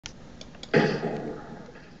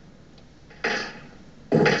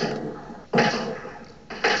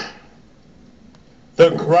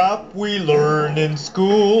The crap we learn in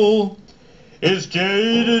school is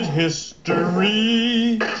jaded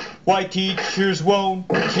history. Why teachers won't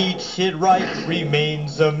teach it right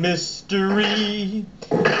remains a mystery.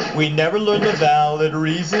 We never learn the valid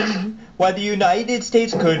reason why the United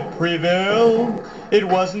States could prevail. It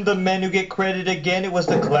wasn't the men who get credit again, it was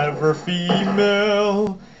the clever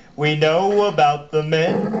female. We know about the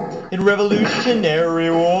men in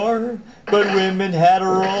Revolutionary War, but women had a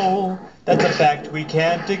role. That's a fact we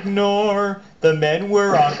can't ignore. The men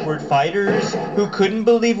were awkward fighters who couldn't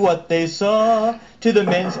believe what they saw. To the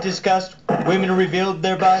men's disgust, women revealed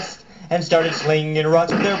their bust and started slinging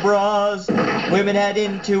rocks with their bras. Women had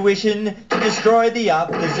intuition to destroy the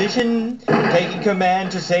opposition, taking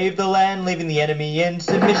command to save the land, leaving the enemy in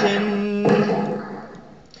submission.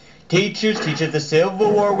 Teachers teach of the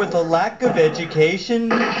Civil War with a lack of education.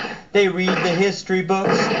 They read the history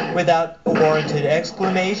books without a warranted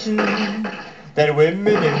explanation. That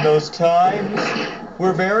women in those times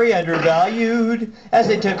were very undervalued, as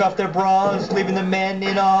they took off their bras, leaving the men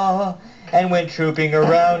in awe, and went trooping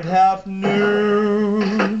around half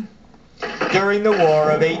nude. During the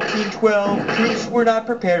War of 1812, troops were not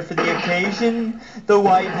prepared for the occasion. The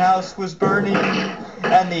White House was burning,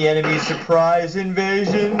 and the enemy's surprise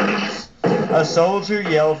invasions. A soldier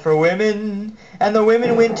yelled for women, and the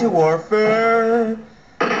women went to warfare.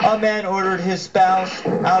 A man ordered his spouse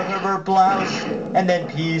out of her blouse, and then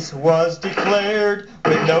peace was declared,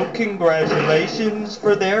 with no congratulations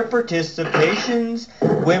for their participations.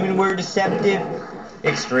 Women were deceptive,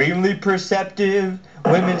 extremely perceptive.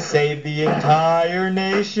 Women saved the entire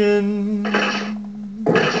nation.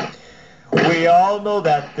 We all know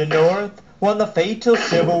that the North won the fatal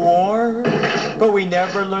Civil War, but we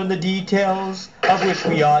never learn the details of which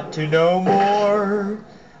we ought to know more.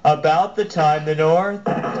 About the time the North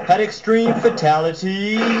had extreme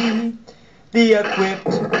fatality, the equipped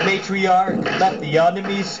matriarch left the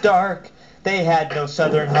enemy stark. They had no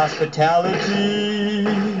southern hospitality.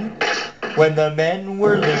 When the men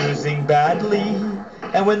were losing badly,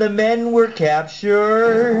 and when the men were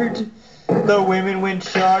captured, the women went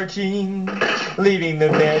charging, leaving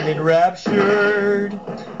the men enraptured.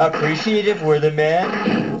 Appreciative were the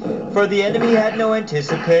men, for the enemy had no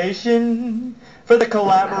anticipation for the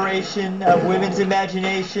collaboration of women's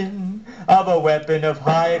imagination of a weapon of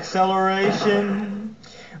high acceleration,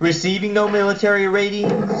 receiving no military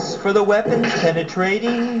ratings for the weapons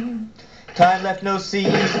penetrating. Time left no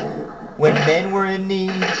seed when men were in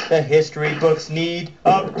need. The history books need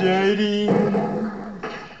updating.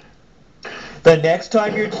 The next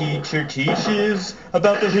time your teacher teaches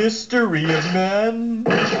about the history of men,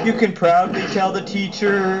 you can proudly tell the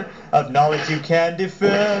teacher of knowledge you can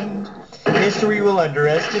defend. History will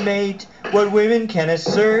underestimate what women can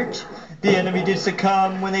assert. The enemy did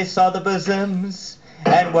succumb when they saw the bosoms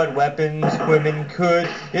and what weapons women could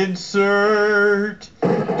insert.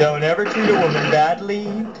 Don't ever treat a woman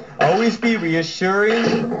badly. Always be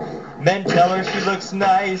reassuring. Men tell her she looks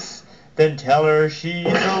nice, then tell her she's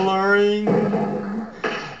alluring.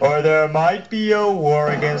 Or there might be a war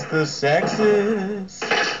against the sexes.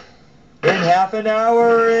 In half an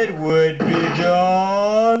hour it would be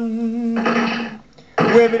done.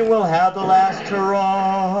 Women will have the last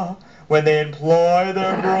hurrah when they employ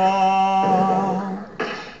their bra.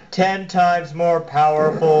 10 times more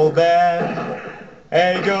powerful than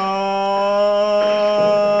a gun.